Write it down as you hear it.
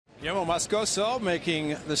Moscoso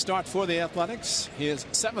making the start for the Athletics. His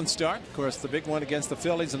 7th start. Of course, the big one against the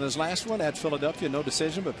Phillies in his last one at Philadelphia. No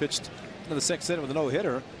decision, but pitched into the 6th inning with a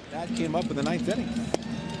no-hitter. That came up in the 9th inning.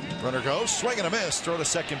 Runner goes, swing and a miss. Throw to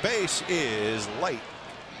second base is light.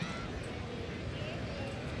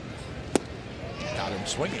 Got him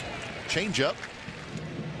swinging. Change up.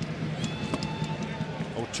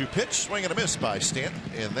 0-2 pitch, swing and a miss by Stanton,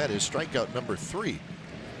 and that is strikeout number 3.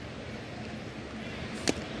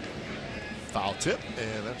 Foul tip,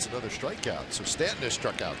 and that's another strikeout. So Stanton has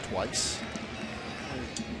struck out twice.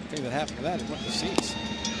 The thing that happened to that, it went to seats.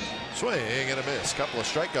 Swing and a miss. Couple of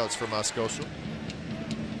strikeouts for Moscoso.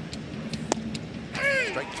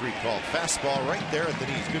 Strike 3 called. Fastball right there at the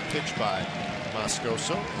knees. Good pitch by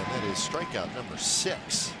Moscoso, and that is strikeout number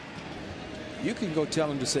 6. You can go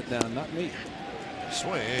tell him to sit down, not me.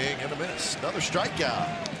 Swing and a miss. Another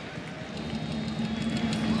strikeout.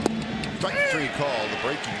 Strike 3 call, the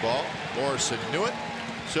breaking ball. Morrison knew it.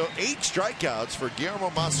 So 8 strikeouts for Guillermo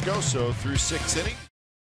Moscoso through 6 innings.